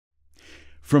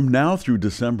From now through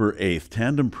December 8th,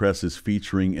 Tandem Press is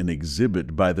featuring an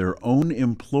exhibit by their own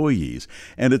employees,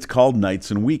 and it's called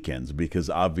Nights and Weekends because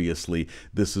obviously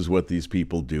this is what these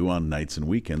people do on nights and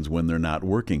weekends when they're not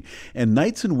working. And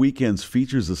Nights and Weekends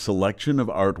features a selection of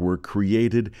artwork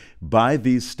created by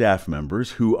these staff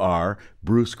members who are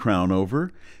Bruce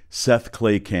Crownover, Seth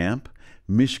Claycamp,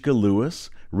 Mishka Lewis,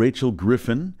 Rachel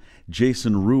Griffin,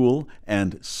 Jason Rule,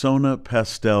 and Sona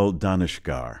Pastel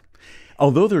Danishgar.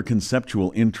 Although their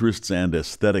conceptual interests and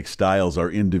aesthetic styles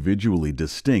are individually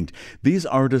distinct, these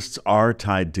artists are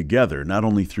tied together, not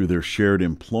only through their shared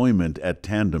employment at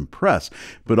Tandem Press,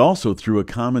 but also through a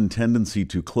common tendency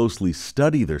to closely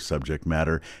study their subject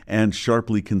matter and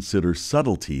sharply consider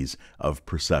subtleties of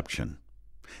perception.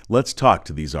 Let's talk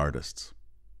to these artists.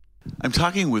 I'm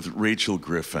talking with Rachel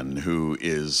Griffin, who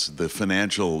is the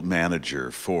financial manager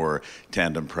for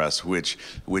Tandem Press, which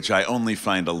I only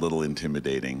find a little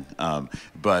intimidating.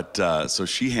 So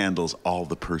she handles all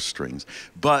the purse strings.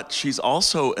 But she's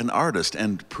also an artist,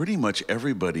 and pretty much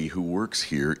everybody who works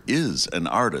here is an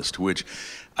artist, which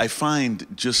I find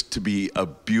just to be a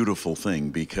beautiful thing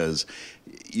because,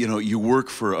 you know, you work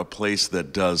for a place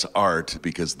that does art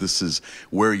because this is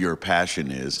where your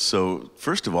passion is. So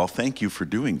first of all, thank you for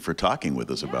talking with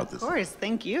us about this. Of course,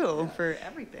 thank you for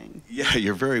everything. Yeah,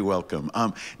 you're very welcome.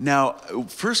 Now,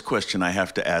 first question I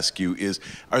have to ask you is,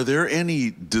 are there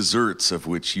any desserts of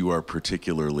which you are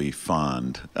particularly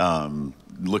fond?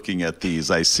 Looking at these,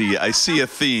 I see a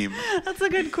theme. That's a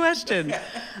good question.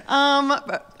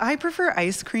 I prefer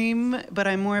ice cream, but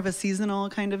I'm more of a seasonal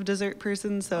kind of dessert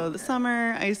person. So the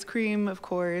summer, ice cream, of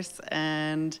course,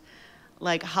 and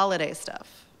like holiday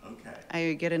stuff. Okay.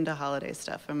 I get into holiday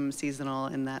stuff. I'm seasonal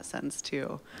in that sense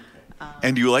too. Okay.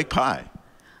 And do you like pie?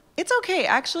 It's okay.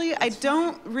 Actually, I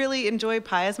don't really enjoy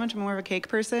pie as much. I'm more of a cake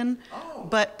person. Oh.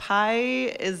 But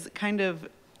pie is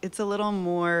it's a little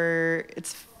more,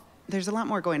 there's a lot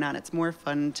more going on. It's more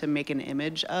fun to make an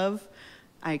image of.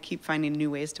 I keep finding new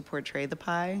ways to portray the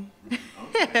pie,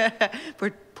 okay.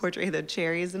 Portray the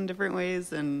cherries in different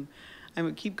ways, and I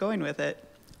would keep going with it.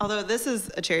 Although this is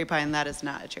a cherry pie and that is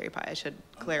not a cherry pie, I should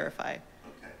clarify.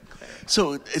 Okay.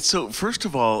 So first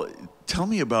of all, tell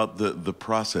me about the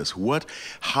process.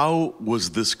 How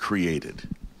was this created?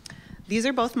 These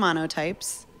are both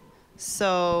monotypes.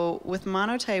 So with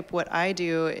monotype, what I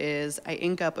do is I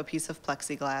ink up a piece of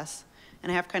plexiglass,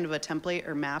 and I have kind of a template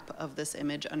or map of this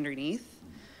image underneath.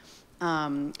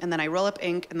 And then I roll up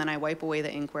ink, and then I wipe away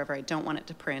the ink wherever I don't want it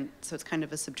to print. So it's kind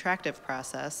of a subtractive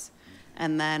process.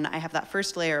 And then I have that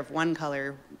first layer of one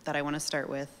color that I want to start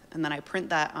with, and then I print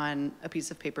that on a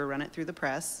piece of paper, run it through the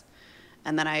press,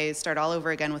 and then I start all over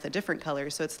again with a different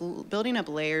color. So it's building up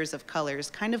layers of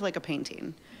colors, kind of like a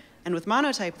painting. And with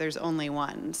monotype, there's only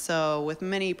one. So with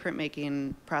many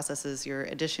printmaking processes, you're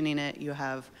additioning it. You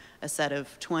have a set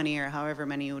of 20 or however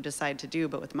many you decide to do,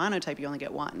 but with monotype, you only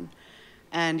get one.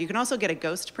 And you can also get a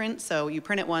ghost print. So you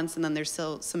print it once, and then there's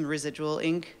still some residual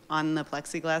ink on the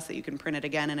plexiglass that you can print it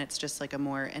again, and it's just like a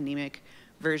more anemic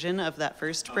version of that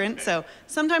first print. Okay. So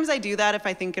sometimes I do that if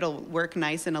I think it'll work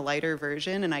nice in a lighter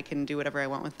version, and I can do whatever I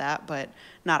want with that, but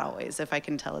not always. If I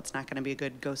can tell it's not going to be a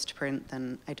good ghost print,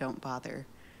 then I don't bother.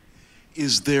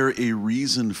 Is there a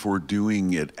reason for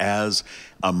doing it as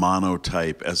a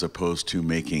monotype as opposed to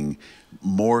making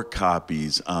more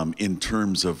copies in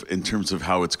terms of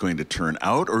how it's going to turn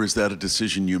out, or is that a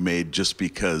decision you made just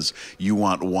because you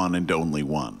want one and only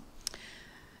one?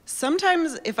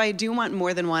 Sometimes if I do want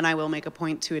more than one, I will make a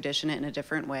point to edition it in a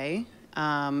different way.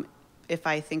 If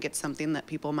I think it's something that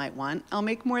people might want, I'll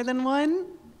make more than one,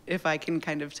 if I can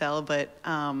kind of tell, but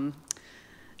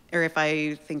or if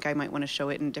I think I might want to show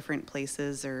it in different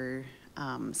places or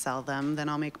sell them, then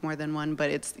I'll make more than one.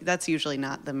 But that's usually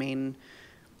not the main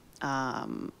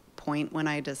point when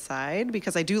I decide,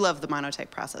 because I do love the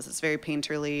monotype process. It's very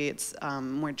painterly, it's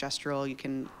more gestural. You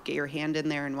can get your hand in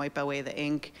there and wipe away the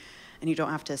ink, and you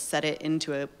don't have to set it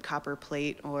into a copper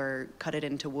plate or cut it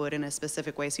into wood in a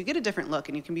specific way. So you get a different look,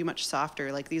 and you can be much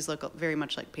softer. Like these look very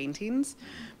much like paintings,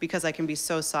 because I can be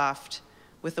so soft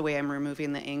with the way I'm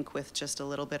removing the ink with just a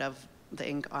little bit of the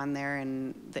ink on there,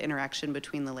 and the interaction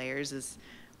between the layers is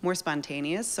more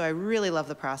spontaneous. So I really love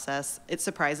the process. It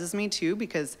surprises me too,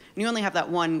 because you only have that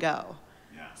one go.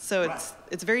 Yeah. So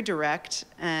it's very direct,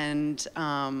 and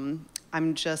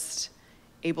I'm just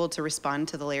able to respond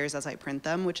to the layers as I print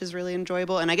them, which is really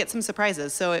enjoyable, and I get some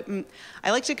surprises. So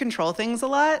I like to control things a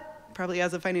lot. Probably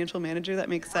as a financial manager, that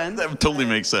makes sense. That totally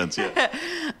makes sense,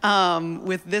 yeah.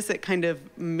 With this, it kind of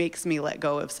makes me let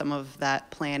go of some of that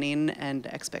planning and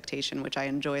expectation, which I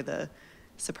enjoy the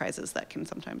surprises that can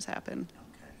sometimes happen.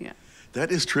 Okay. Yeah.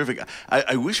 That is terrific.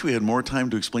 I wish we had more time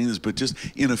to explain this, but just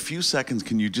in a few seconds,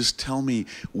 can you just tell me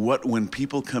when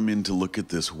people come in to look at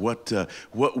this, what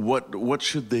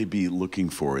should they be looking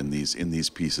for in these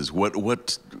pieces? What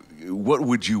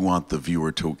would you want the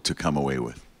viewer to come away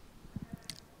with?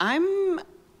 I'm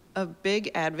a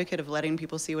big advocate of letting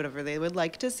people see whatever they would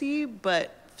like to see,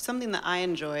 but something that I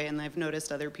enjoy and I've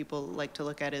noticed other people like to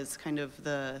look at is kind of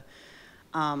the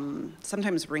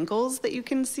sometimes wrinkles that you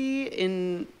can see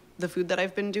in the food that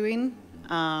I've been doing,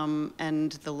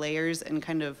 and the layers and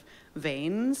kind of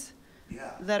veins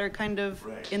that are kind of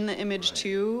in the image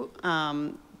too.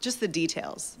 Just the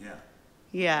details.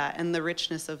 Yeah, and the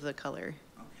richness of the color.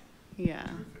 Yeah.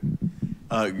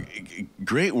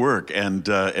 Great work,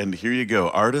 and here you go,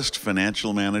 artist,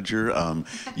 financial manager.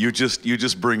 You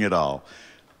just bring it all.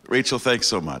 Rachel, thanks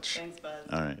so much. Thanks, Bud.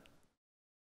 All right.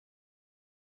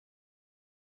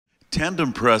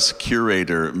 Tandem Press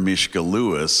curator Mishka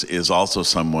Lewis is also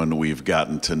someone we've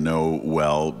gotten to know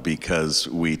well because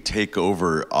we take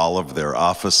over all of their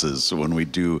offices when we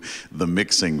do the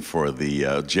mixing for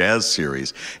the jazz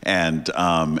series. And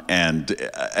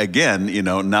again, you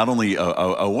know, not only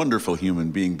a wonderful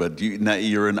human being, but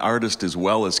you're an artist as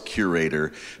well as curator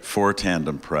for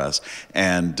Tandem Press.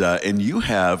 And you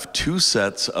have 2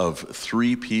 sets of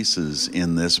 3 pieces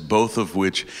in this, both of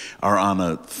which are on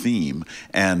a theme.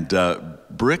 And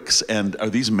bricks, and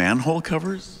are these manhole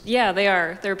covers? Yeah, they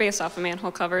are. They're based off of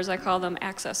manhole covers. I call them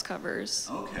access covers.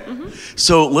 Okay.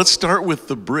 So let's start with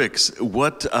the bricks.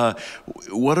 What are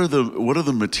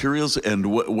the materials,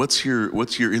 and what's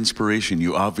your inspiration?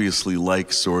 You obviously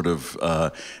like sort of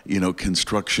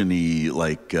construction-y,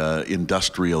 like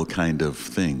industrial kind of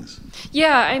things.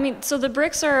 Yeah, I mean, so the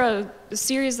bricks are a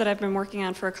series that I've been working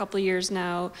on for a couple of years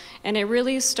now, and it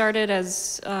really started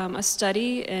as a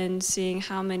study in seeing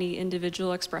how many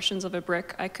individual expressions of a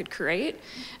brick I could create.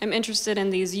 I'm interested in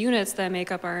these units that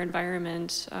make up our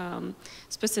environment,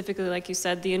 specifically, like you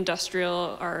said, the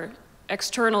industrial, our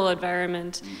external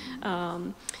environment,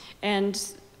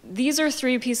 and these are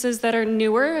 3 pieces that are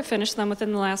newer. I finished them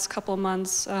within the last couple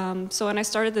months. So when I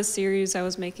started this series, I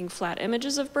was making flat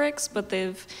images of bricks, but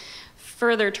they've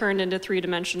further turned into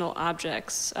 3-dimensional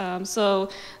objects. So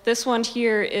this one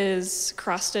here is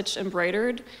cross-stitch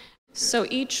embroidered. So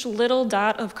each little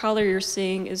dot of color you're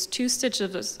seeing is 2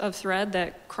 stitches of thread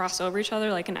that cross over each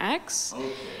other like an X.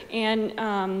 Okay.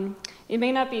 And it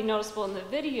may not be noticeable in the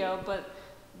video, but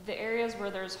the areas where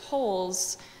there's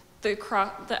holes, the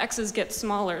X's get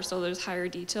smaller, so there's higher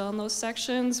detail in those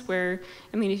sections where,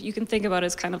 I mean, if you can think about it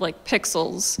as kind of like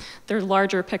pixels. They're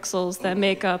larger pixels that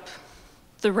make up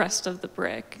the rest of the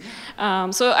brick.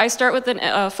 So I start with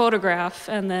a photograph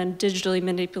and then digitally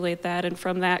manipulate that, and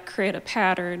from that create a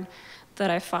pattern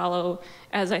that I follow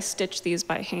as I stitch these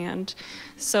by hand.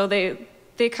 So they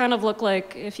kind of look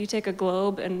like if you take a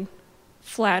globe and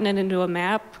flatten it into a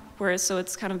map, so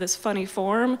it's kind of this funny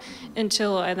form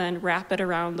until I then wrap it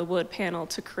around the wood panel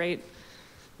to create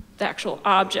the actual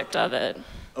object of it.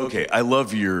 Okay, I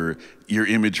love your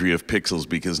imagery of pixels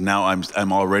because now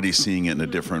I'm already seeing it in a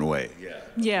different way.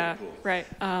 Yeah, cool. Right.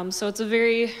 So it's a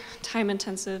very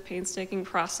time-intensive, painstaking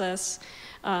process.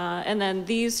 And then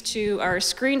these 2 are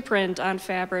screen print on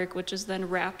fabric, which is then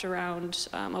wrapped around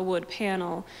a wood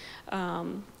panel.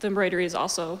 The embroidery is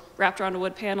also wrapped around a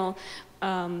wood panel.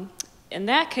 In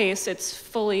that case, it's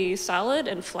fully solid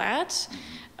and flat.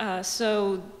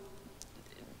 So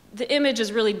the image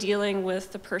is really dealing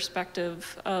with the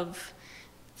perspective of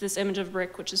this image of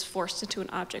brick, which is forced into an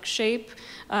object shape.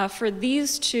 For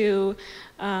these 2,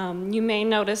 you may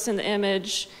notice in the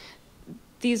image,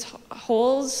 these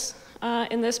holes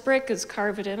in this brick is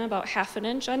carved in about ½ an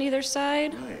inch on either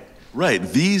side. Right.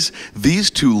 These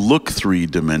 2 look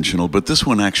 3-dimensional, but this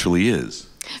one actually is.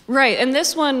 Right, and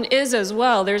this one is as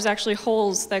well. There's actually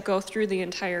holes that go through the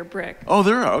entire brick. Oh,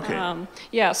 there are, okay.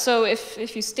 Yeah, so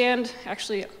if you stand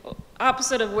actually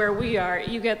opposite of where we are,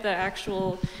 you get the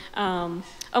actual,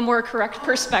 a more correct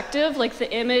perspective, like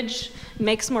the image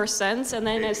makes more sense, and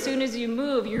then as soon as you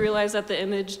move, you realize that the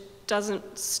image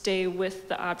doesn't stay with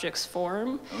the object's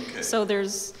form. Okay. So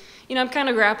there's, I'm kind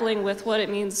of grappling with what it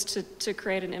means to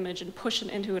create an image and push it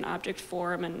into an object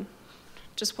form, and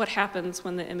just what happens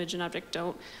when the image and object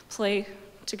don't play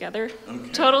together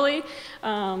totally.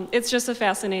 It's just a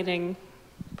fascinating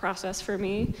process for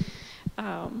me.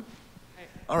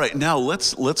 All right, now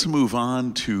let's move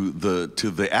on to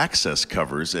the access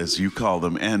covers, as you call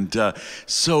them, and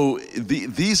so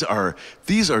these are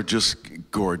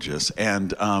just gorgeous,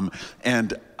 and I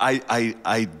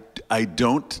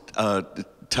don't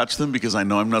touch them because I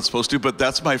know I'm not supposed to, but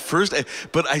that's my first,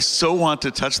 but I so want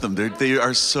to touch them. They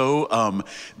are so,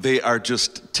 they are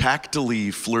just tactily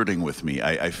flirting with me,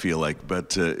 I feel like, but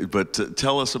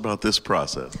tell us about this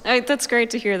process. That's great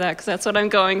to hear that, because that's what I'm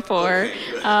going for.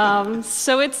 Okay.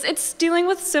 So it's dealing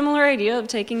with similar idea of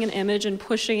taking an image and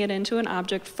pushing it into an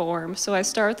object form. So I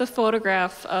start with a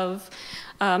photograph of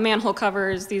manhole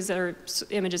covers. These are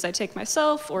images I take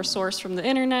myself or source from the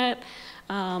internet.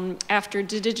 After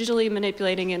digitally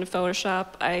manipulating in Photoshop,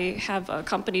 I have a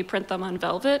company print them on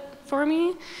velvet for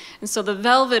me. And so the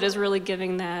velvet is really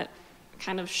giving that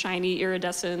kind of shiny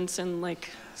iridescence and like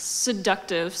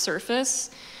seductive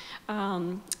surface.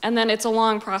 And then it's a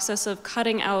long process of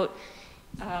cutting out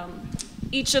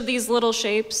each of these little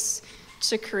shapes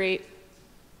to create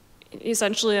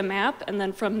essentially a map. And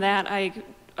then from that, I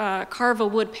carve a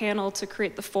wood panel to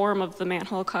create the form of the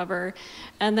manhole cover,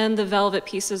 and then the velvet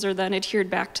pieces are then adhered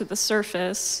back to the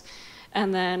surface,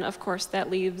 and then of course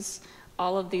that leaves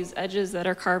all of these edges that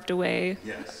are carved away.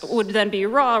 Yes. Would then be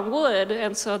raw wood,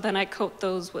 and so then I coat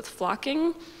those with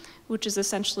flocking, which is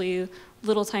essentially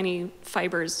little tiny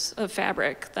fibers of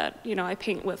fabric that, you know, I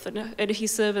paint with an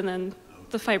adhesive, and then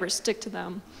the fibers stick to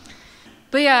them.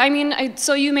 But yeah, I mean,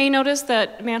 so you may notice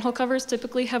that manhole covers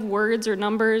typically have words or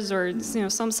numbers or, you know,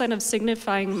 some kind of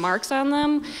signifying marks on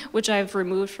them, which I've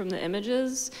removed from the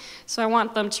images. So I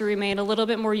want them to remain a little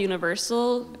bit more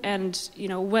universal, and, you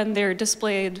know, when they're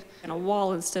displayed on a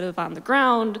wall instead of on the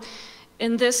ground,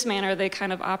 in this manner they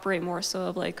kind of operate more so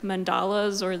of like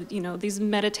mandalas, or, you know, these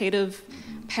meditative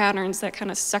patterns that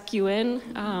kind of suck you in.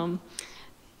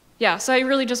 Yeah, so I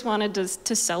really just wanted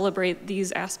to celebrate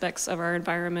these aspects of our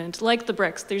environment, like the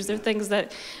bricks. These are things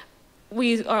that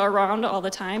we are around all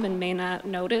the time and may not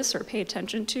notice or pay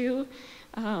attention to.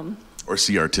 Or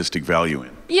see artistic value in.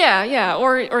 Yeah,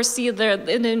 or see their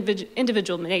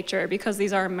individual nature, because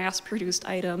these are mass-produced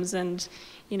items, and,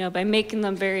 you know, by making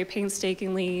them very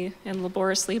painstakingly and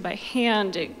laboriously by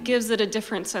hand, it gives it a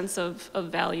different sense of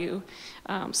value.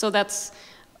 So that's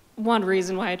one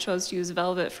reason why I chose to use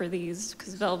velvet for these,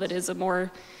 because velvet is a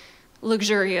more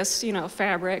luxurious, you know,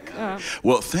 fabric.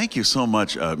 Well, thank you so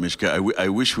much, Mishka. I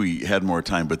wish we had more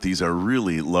time, but these are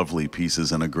really lovely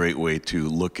pieces and a great way to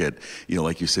look at, you know,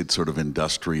 like you said, sort of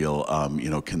industrial, you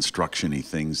know, construction-y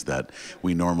things that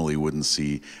we normally wouldn't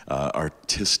see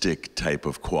artistic type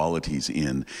of qualities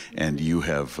in, and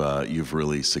you've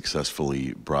really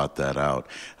successfully brought that out.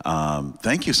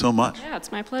 Thank you so much. Yeah,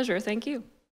 it's my pleasure. Thank you.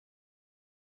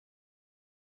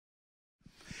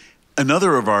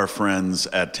 Another of our friends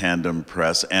at Tandem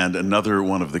Press and another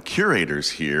one of the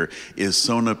curators here is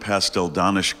Sona Pastel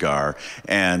Danishgar,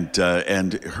 and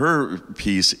her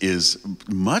piece is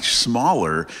much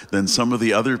smaller than some of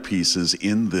the other pieces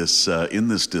in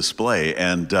this display,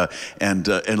 and a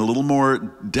little more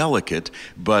delicate,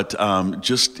 but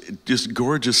just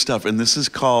gorgeous stuff. And this is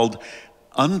called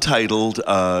Untitled,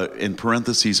 in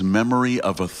parentheses, Memory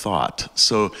of a Thought.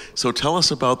 So tell us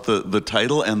about the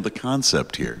title and the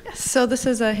concept here. So this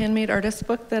is a handmade artist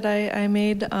book that I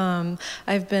made.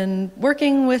 I've been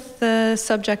working with the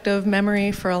subject of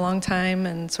memory for a long time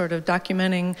and sort of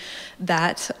documenting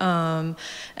that.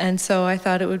 And so I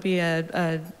thought it would be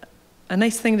a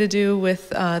nice thing to do with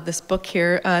this book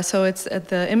here. So it's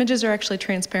the images are actually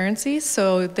transparency,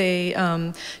 so they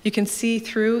you can see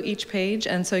through each page,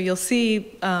 and so you'll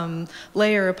see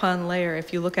layer upon layer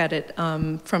if you look at it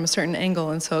from a certain angle,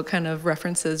 and so it kind of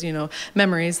references, you know,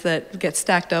 memories that get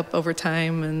stacked up over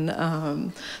time,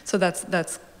 and so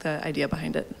that's the idea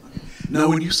behind it. Now,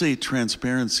 when you say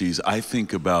transparencies, I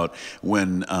think about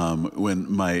when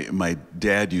my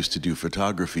dad used to do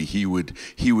photography. He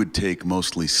would take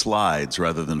mostly slides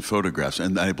rather than photographs,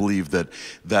 and I believe that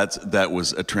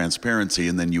was a transparency,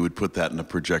 and then you would put that in a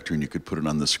projector and you could put it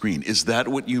on the screen. Is that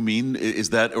what you mean? Is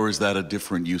that a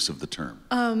different use of the term?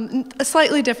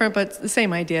 Slightly different, but the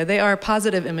same idea. They are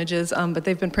positive images, but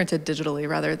they've been printed digitally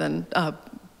rather than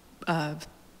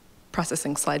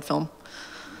processing slide film.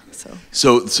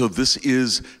 So this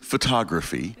is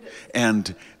photography,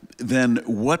 and then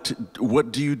what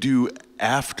do you do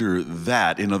after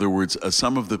that? In other words,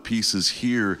 some of the pieces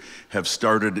here have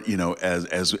started, you know,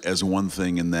 as one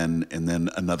thing, and then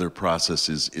another process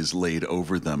is laid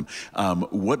over them.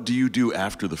 What do you do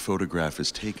after the photograph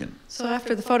is taken? So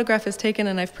after the photograph is taken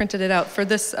and I've printed it out for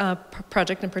this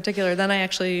project in particular, then I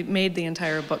actually made the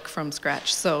entire book from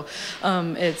scratch. So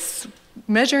it's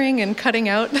measuring and cutting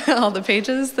out all the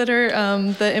pages that are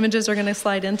the images are going to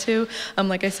slide into.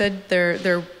 Like I said,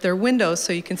 they're windows,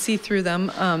 so you can see through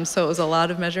them. So it was a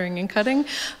lot of measuring and cutting,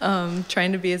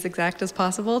 trying to be as exact as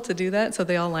possible to do that, so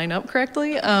they all line up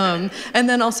correctly. And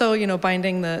then also, you know,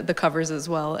 binding the covers as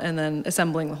well, and then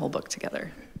assembling the whole book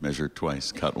together. Measure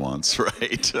twice, cut once,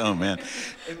 right? Oh man.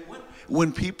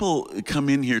 When people come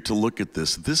in here to look at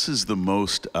this, this is the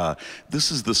most, this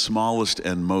is the smallest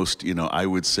and most, you know, I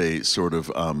would say sort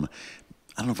of, I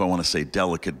don't know if I want to say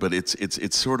delicate, but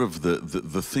it's sort of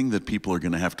the thing that people are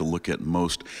going to have to look at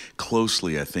most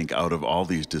closely, I think, out of all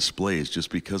these displays, just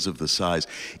because of the size.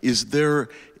 Is there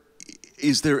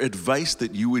advice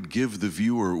that you would give the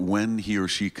viewer when he or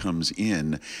she comes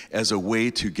in as a way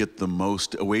to get the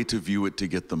most, a way to view it to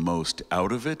get the most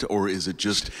out of it, or is it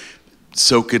just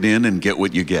soak it in and get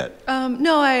what you get?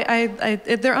 No,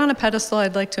 if they're on a pedestal,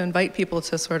 I'd like to invite people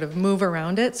to sort of move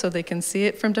around it so they can see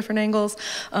it from different angles.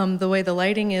 The way the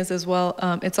lighting is as well,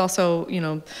 it's also, you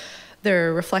know, there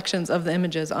are reflections of the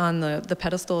images on the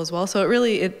pedestal as well. So it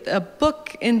really, a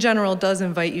book in general does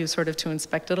invite you sort of to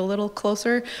inspect it a little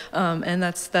closer. And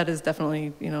that is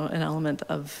definitely, you know, an element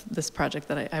of this project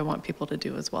that I want people to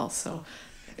do as well. So.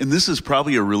 And this is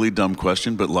probably a really dumb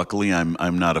question, but luckily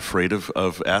I'm not afraid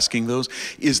of asking those.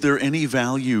 Is there any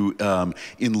value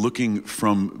in looking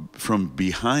from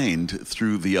behind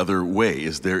through the other way?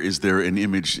 Is there an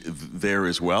image there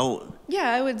as well? Yeah,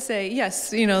 I would say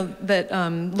yes. You know, that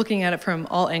looking at it from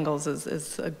all angles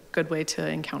is a good way to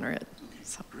encounter it.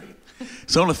 So. Great.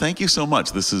 Sona, thank you so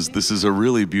much. This is a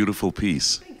really beautiful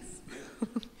piece. Thanks.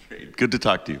 Great. Good to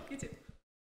talk to you. You too.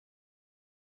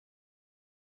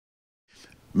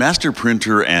 Master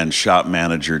printer and shop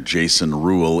manager Jason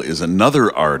Ruhl is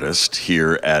another artist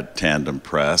here at Tandem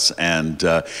Press. And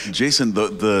Jason,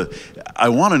 I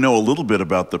want to know a little bit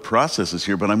about the processes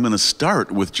here, but I'm going to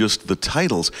start with just the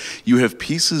titles. You have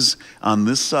pieces on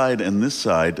this side and this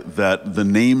side that the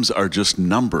names are just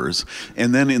numbers.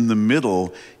 And then in the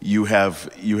middle, you have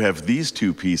these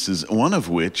two pieces, one of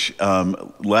which,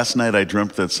 Last Night I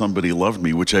Dreamt That Somebody Loved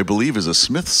Me, which I believe is a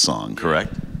Smiths song,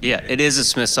 correct? Yeah, it is a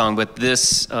Smith song, but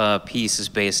this piece is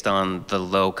based on the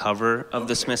Low cover of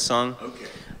the Smith song. Okay.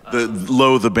 The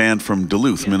Low, the band from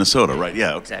Duluth, Minnesota, right?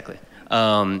 Yeah. Okay. Exactly.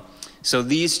 So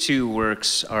these two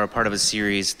works are a part of a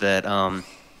series that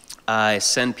I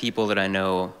send people that I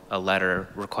know a letter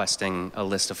requesting a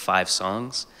list of 5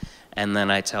 songs, and then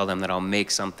I tell them that I'll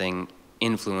make something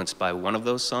influenced by one of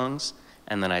those songs,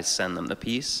 and then I send them the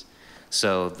piece.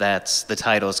 So that's, the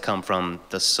titles come from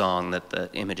the song that the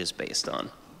image is based on.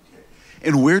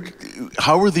 And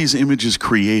how are these images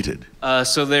created?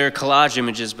 So they're collage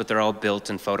images, but they're all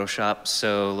built in Photoshop.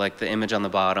 So like the image on the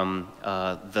bottom,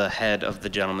 the head of the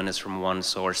gentleman is from one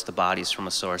source, the body's from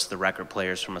a source, the record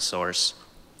player's from a source.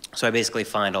 So I basically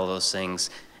find all those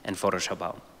things and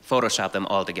Photoshop them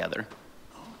all together.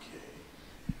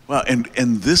 Well,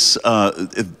 and this,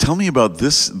 tell me about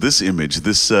this image.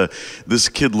 This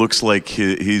kid looks like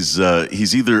his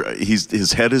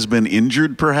head has been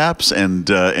injured, perhaps, and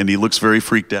he looks very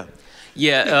freaked out.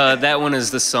 Yeah, that one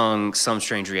is the song "Some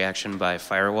Strange Reaction" by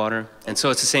Firewater, and so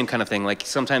it's the same kind of thing. Like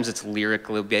sometimes it's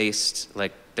lyrically based.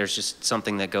 Like there's just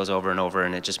something that goes over and over,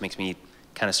 and it just makes me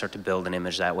kind of start to build an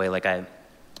image that way. Like I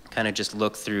kind of just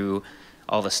look through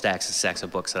all the stacks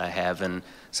of books that I have, and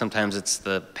sometimes it's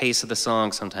the pace of the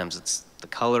song, sometimes it's the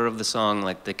color of the song,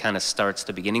 like that kind of starts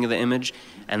the beginning of the image,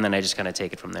 and then I just kind of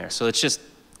take it from there. So it's just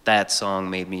that song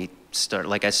made me start,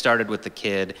 like I started with the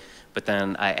kid, but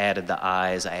then I added the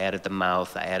eyes, I added the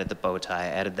mouth, I added the bow tie, I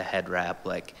added the head wrap,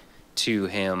 like to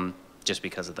him, just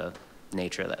because of the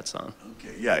nature of that song.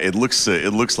 Okay, yeah, it looks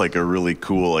like a really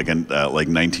cool, like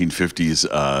 1950s,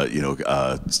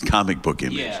 comic book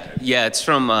image. Yeah, it's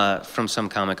from some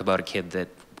comic about a kid that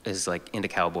is like into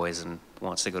cowboys and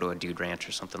wants to go to a dude ranch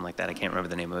or something like that. I can't remember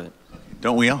the name of it.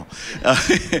 Don't we all?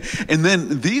 And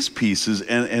then these pieces,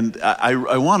 and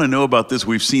I want to know about this.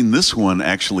 We've seen this one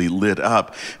actually lit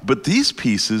up, but these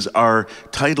pieces are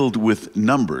titled with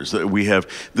numbers. We have,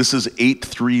 this is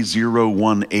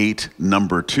 83018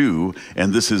 number 2,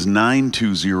 and this is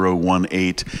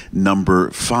 92018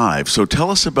 number 5. So tell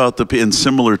us about and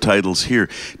similar titles here.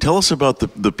 Tell us about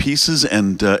the pieces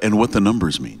and what the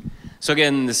numbers mean. So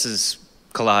again, this is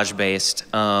collage based,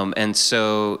 and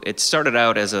so it started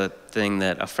out as a thing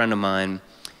that a friend of mine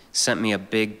sent me a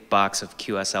big box of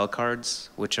QSL cards,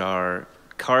 which are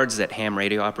cards that ham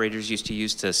radio operators used to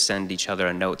use to send each other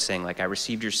a note saying like, I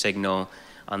received your signal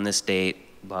on this date,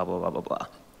 blah, blah, blah, blah, blah.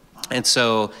 And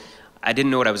so I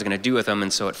didn't know what I was gonna do with them,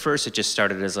 and so at first it just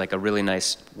started as like a really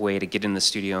nice way to get in the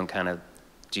studio and kind of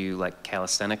do like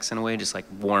calisthenics in a way, just like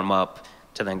warm up,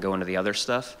 to then go into the other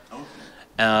stuff.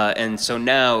 And so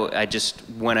now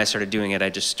when I started doing it, I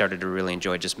just started to really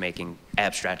enjoy just making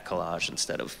abstract collage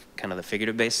instead of kind of the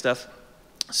figurative-based stuff.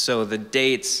 So the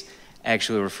dates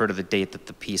actually refer to the date that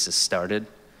the pieces started.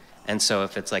 And so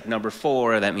if it's like number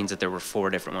 4, that means that there were 4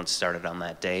 different ones started on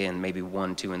that day, and maybe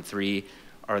 1, 2, and 3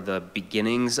 are the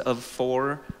beginnings of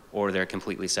 4, or they're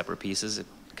completely separate pieces. It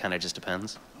kind of just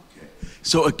depends. Okay.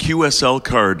 So a QSL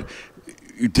card,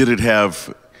 did it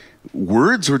have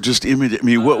words or just image? I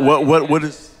mean, what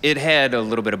is? It had a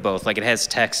little bit of both. Like, it has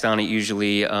text on it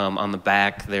usually. On the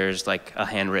back, there's like a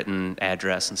handwritten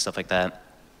address and stuff like that.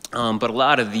 But a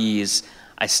lot of these,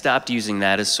 I stopped using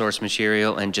that as source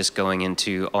material and just going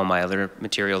into all my other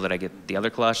material that I get the other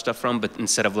collage stuff from. But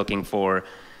instead of looking for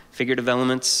figurative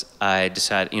elements, I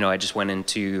decided, I just went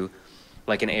into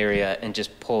like an area and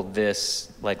just pulled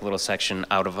this like little section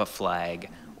out of a flag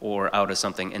or out of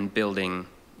something and building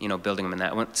them in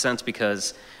that sense,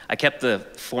 because I kept the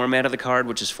format of the card,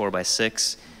 which is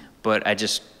 4x6, but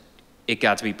it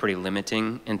got to be pretty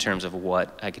limiting in terms of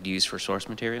what I could use for source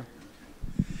material.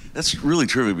 That's really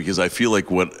terrific, because I feel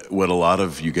like what a lot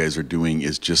of you guys are doing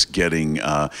is just taking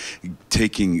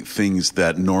things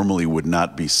that normally would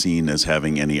not be seen as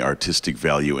having any artistic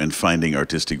value and finding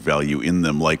artistic value in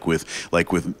them, like with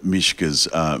Mishka's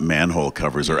manhole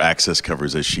covers or access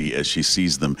covers as she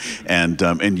sees them,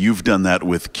 and you've done that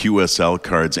with QSL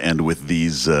cards and with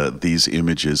these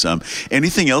images.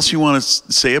 Anything else you want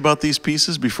to say about these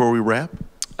pieces before we wrap?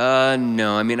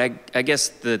 No, I mean, I guess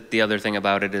the other thing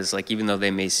about it is, like, even though they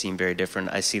may seem very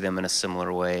different, I see them in a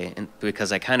similar way, and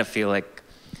because I kind of feel like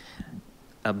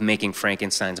I'm making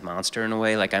Frankenstein's monster in a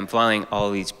way. Like, I'm following all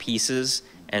these pieces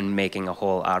and making a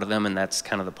whole out of them, and that's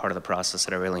kind of the part of the process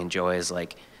that I really enjoy, is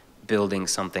like building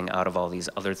something out of all these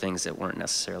other things that weren't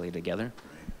necessarily together.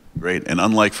 Great, and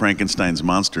unlike Frankenstein's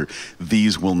monster,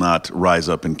 these will not rise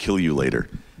up and kill you later.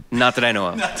 Not that I know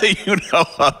of. Not that you know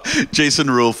of. Jason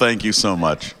Rule, thank you so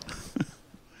much.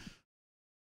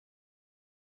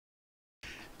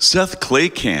 Seth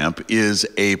Claycamp is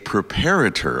a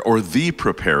preparator, or the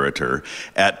preparator,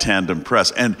 at Tandem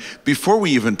Press. And before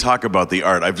we even talk about the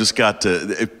art, I've just got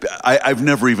to, I've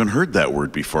never even heard that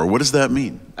word before. What does that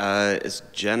mean? It's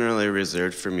generally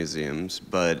reserved for museums,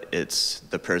 but it's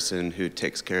the person who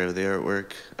takes care of the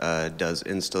artwork, does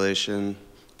installation,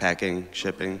 packing,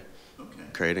 shipping,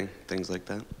 crating, things like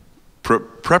that.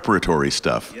 Preparatory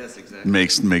stuff. Yes, exactly.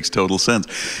 Makes total sense.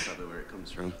 That's probably where it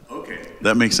comes from. Okay,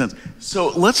 that makes sense. So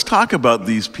let's talk about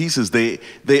these pieces. They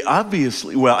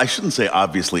obviously, well, I shouldn't say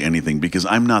obviously anything, because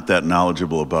I'm not that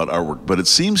knowledgeable about artwork, but it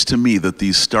seems to me that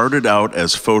these started out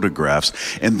as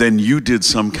photographs, and then you did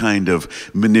some kind of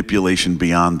manipulation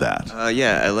beyond that.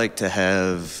 Yeah, I like to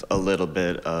have a little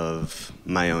bit of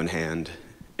my own hand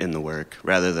in the work,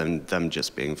 rather than them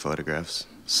just being photographs.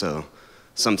 So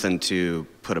something to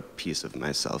put a piece of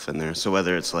myself in there. So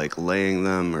whether it's like laying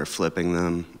them or flipping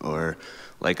them, or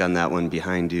like on that one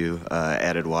behind you,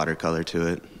 added watercolor to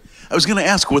it. I was going to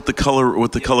ask what the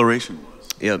coloration was.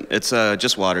 Yep, it's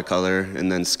just watercolor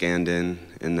and then scanned in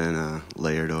and then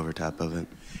layered over top of it.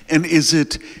 And is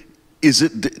it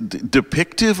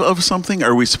depictive of something?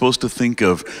 Are we supposed to think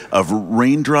of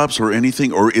raindrops or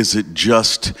anything, or is it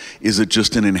just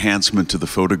an enhancement to the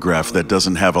photograph that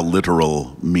doesn't have a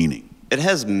literal meaning? It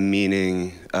has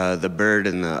meaning. The bird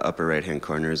in the upper right-hand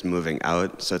corner is moving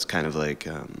out, so it's kind of like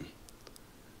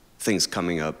things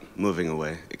coming up, moving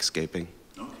away, escaping.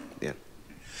 Okay. Yeah.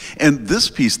 And this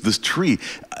piece, this tree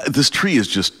is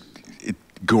just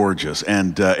gorgeous,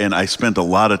 and I spent a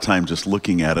lot of time just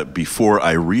looking at it before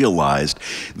I realized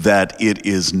that it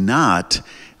is not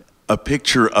a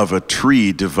picture of a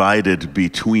tree divided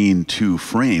between two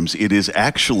frames. It is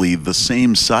actually the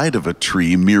same side of a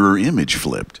tree, mirror image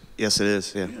flipped. Yes, it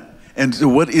is. Yeah. And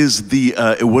what is the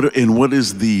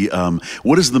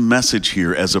message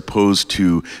here, as opposed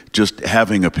to just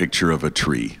having a picture of a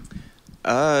tree?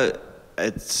 I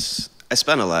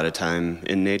spend a lot of time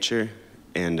in nature,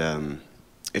 and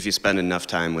if you spend enough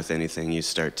time with anything, you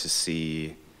start to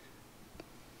see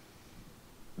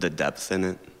the depth in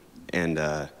it. And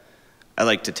I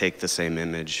like to take the same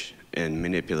image and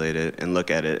manipulate it and look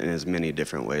at it in as many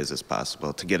different ways as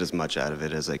possible to get as much out of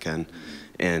it as I can.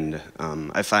 And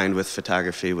I find with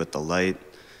photography, with the light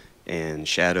and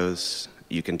shadows,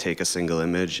 you can take a single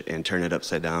image and turn it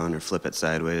upside down or flip it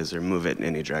sideways or move it in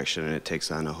any direction, and it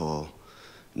takes on a whole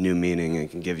new meaning and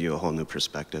can give you a whole new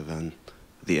perspective on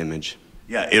the image.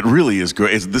 Yeah, it really is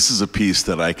great. This is a piece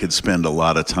that I could spend a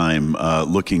lot of time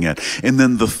looking at. And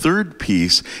then the third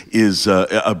piece is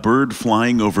a bird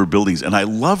flying over buildings. And I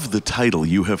love the title.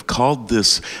 You have called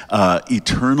this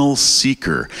Eternal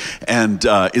Seeker. And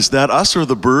is that us or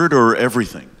the bird or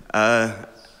everything? I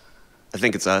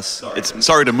think it's us.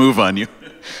 Sorry to move on you.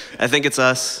 I think it's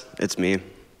us. It's me.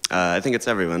 I think it's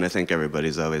everyone. I think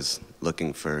everybody's always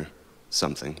looking for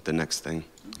something, the next thing.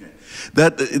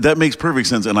 That makes perfect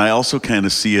sense, and I also kind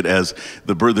of see it as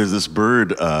the bird. There's this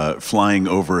bird flying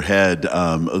overhead.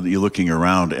 You're looking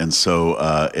around, and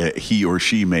so he or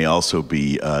she may also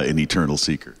be an eternal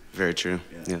seeker. Very true.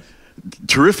 Yeah.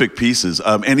 Terrific pieces.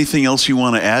 Anything else you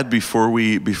want to add before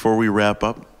we wrap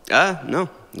up? No.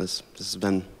 This has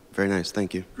been very nice.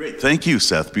 Thank you. Great. Thank you,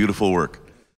 Seth. Beautiful work.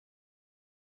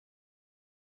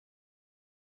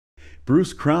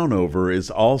 Bruce Crownover is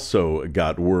also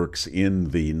got works in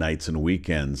the Nights and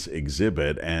Weekends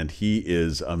exhibit, and he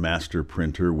is a master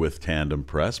printer with Tandem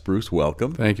Press. Bruce,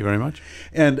 welcome. Thank you very much.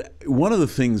 And one of the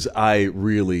things I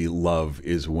really love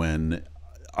is when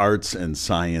arts and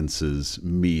sciences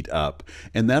meet up,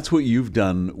 and that's what you've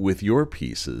done with your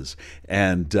pieces.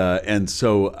 And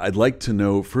so I'd like to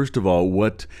know, first of all,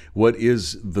 what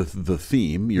is the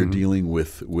theme you're dealing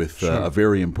with Sure. a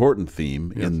very important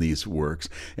theme in these works,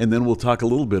 and then we'll talk a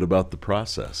little bit about the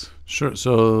process. Sure.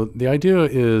 So the idea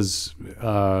is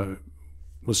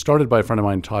was started by a friend of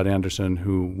mine, Todd Anderson,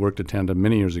 who worked at Tandem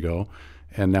many years ago,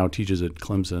 and now teaches at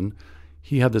Clemson.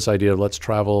 He had this idea of let's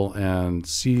travel and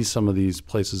see some of these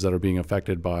places that are being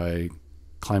affected by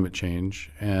climate change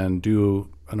and do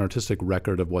an artistic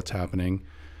record of what's happening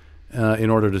in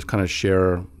order to kind of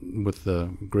share with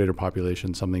the greater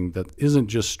population something that isn't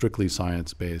just strictly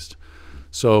science-based.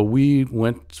 So we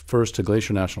went first to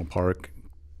Glacier National Park,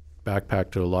 backpacked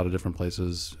to a lot of different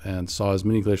places, and saw as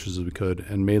many glaciers as we could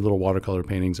and made little watercolor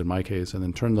paintings in my case, and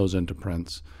then turned those into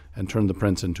prints and turned the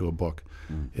prints into a book.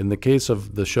 In the case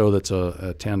of the show that's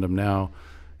a Tandem now,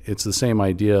 it's the same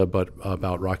idea but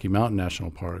about Rocky Mountain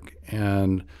National Park,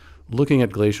 and looking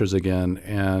at glaciers again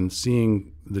and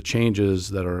seeing the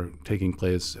changes that are taking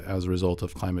place as a result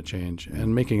of climate change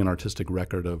and making an artistic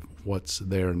record of what's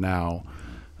there now.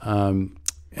 And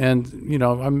you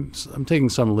know, I'm taking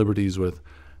some liberties with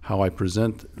how I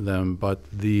present them, but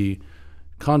the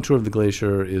contour of the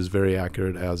glacier is very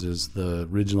accurate, as is the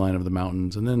ridgeline of the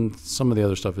mountains, and then some of the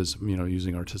other stuff is, you know,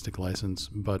 using artistic license.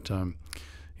 But you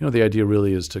know, the idea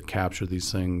really is to capture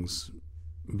these things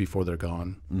before they're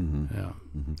gone. Yeah.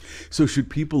 So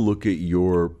should people look at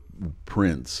your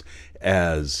prints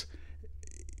as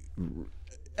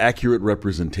accurate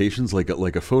representations, like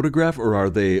a photograph, or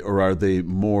are they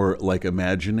more like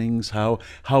imaginings? How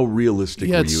realistic?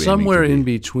 Yeah, were it's you somewhere aiming to in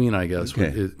be? between, I guess.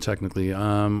 Okay. Technically,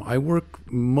 I work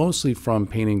mostly from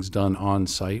paintings done on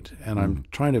site, and I'm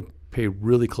trying to pay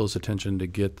really close attention to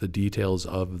get the details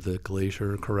of the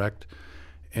glacier correct.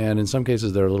 And in some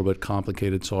cases, they're a little bit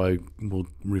complicated, so I will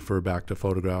refer back to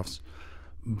photographs.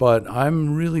 But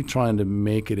I'm really trying to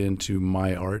make it into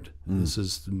my art. This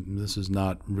is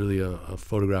not really a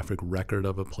photographic record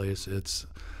of a place. It's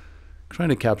trying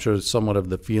to capture somewhat of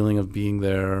the feeling of being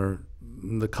there.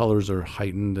 The colors are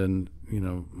heightened, and you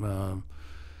know,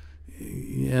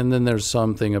 and then there's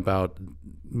something about,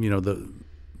 you know,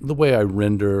 the way I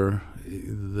render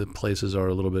the places are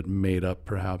a little bit made up,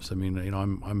 perhaps. I mean, you know,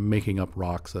 I'm making up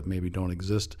rocks that maybe don't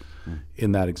exist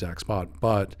in that exact spot,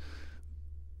 but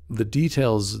the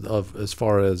details of, as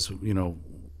far as, you know,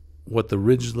 what the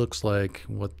ridge looks like,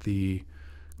 what the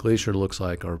glacier looks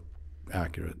like, are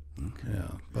accurate.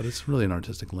 Yeah, but it's really an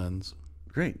artistic lens.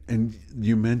 Great. And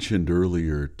you mentioned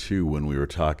earlier too, when we were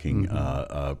talking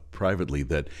privately,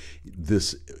 that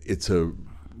it's a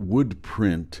wood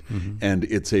print and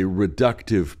it's a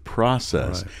reductive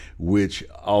process, which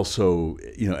also,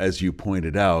 you know, as you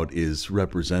pointed out, is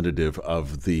representative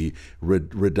of the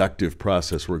reductive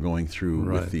process we're going through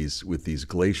with these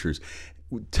glaciers.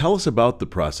 Tell us about the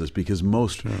process, because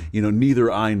most, you know, neither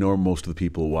I nor most of the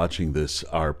people watching this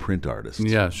are print artists.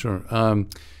 Yeah, sure.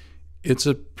 It's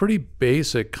a pretty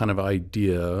basic kind of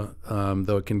idea,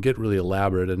 though it can get really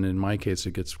elaborate, and in my case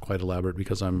it gets quite elaborate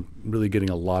because I'm really getting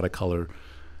a lot of color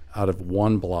out of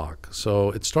one block.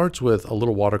 So it starts with a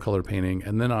little watercolor painting,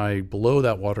 and then I blow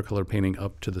that watercolor painting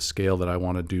up to the scale that I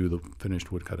want to do the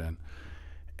finished woodcut in.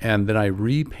 And then I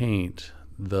repaint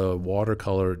the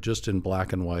watercolor just in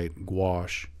black and white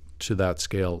gouache to that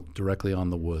scale directly on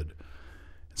the wood.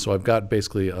 So I've got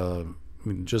basically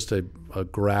just a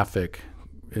graphic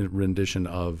rendition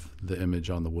of the image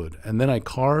on the wood. And then I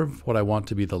carve what I want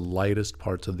to be the lightest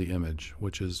parts of the image,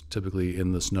 which is typically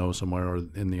in the snow somewhere or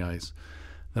in the ice.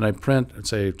 Then I print,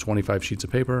 say, 25 sheets of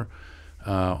paper.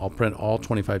 I'll print all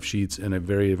 25 sheets in a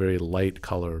very, very light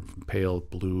color, pale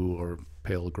blue or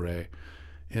pale gray,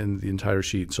 in the entire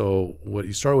sheet. So what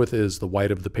you start with is the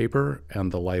white of the paper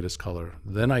and the lightest color.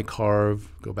 Then I carve,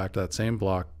 go back to that same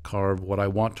block, carve what I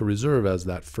want to reserve as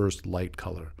that first light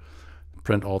color.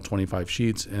 Print all 25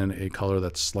 sheets in a color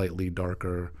that's slightly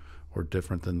darker or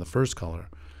different than the first color.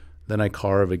 Then I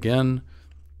carve again,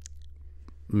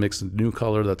 mix a new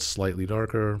color that's slightly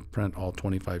darker, print all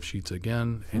 25 sheets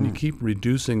again, and you keep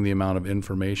reducing the amount of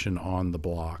information on the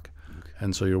block.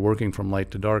 And so you're working from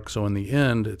light to dark. So in the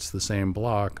end, it's the same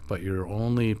block, but you're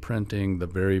only printing the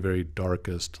very, very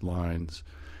darkest lines,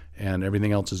 and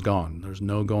everything else is gone. There's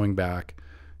no going back.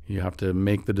 You have to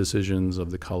make the decisions of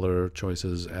the color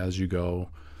choices as you go.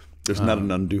 There's not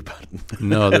an undo button.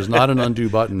 No, there's not an undo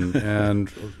button,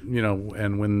 and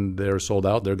and when they're sold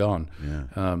out, they're gone.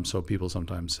 Yeah. So people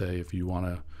sometimes say, if you want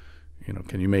to,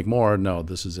 can you make more? No,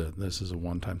 this is it. This is a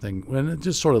one-time thing, and it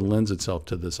just sort of lends itself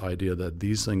to this idea that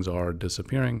these things are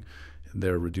disappearing,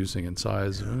 they're reducing in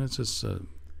size, and it's just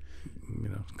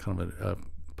kind of a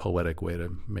poetic way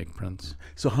to make prints.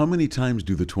 So how many times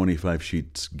do the 25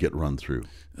 sheets get run through?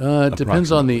 It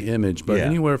depends on the image, but Yeah.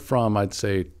 anywhere from, I'd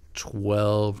say,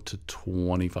 12 to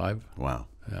 25. Wow.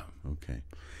 Yeah. Okay.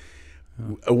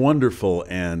 A wonderful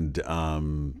and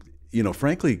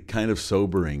frankly, kind of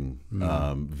sobering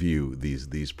view,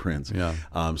 these prints. Yeah.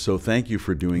 So thank you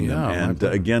for doing them. Yeah, my And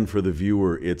pleasure. again, for the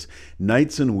viewer, it's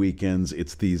nights and weekends.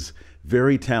 It's these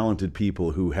very talented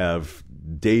people who have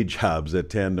day jobs at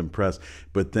Tandem Press,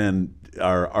 but then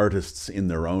are artists in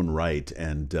their own right.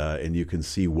 And you can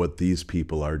see what these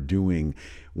people are doing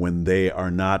when they are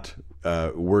not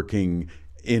working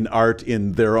in art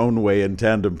in their own way in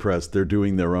Tandem Press. They're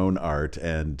doing their own art,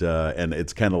 and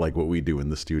it's kind of like what we do in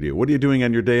the studio. What are you doing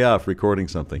on your day off? Recording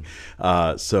something.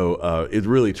 So it's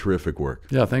really terrific work.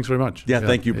 Yeah, thanks very much. Yeah,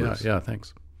 thank you, Bruce. Yeah,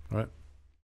 thanks. All right.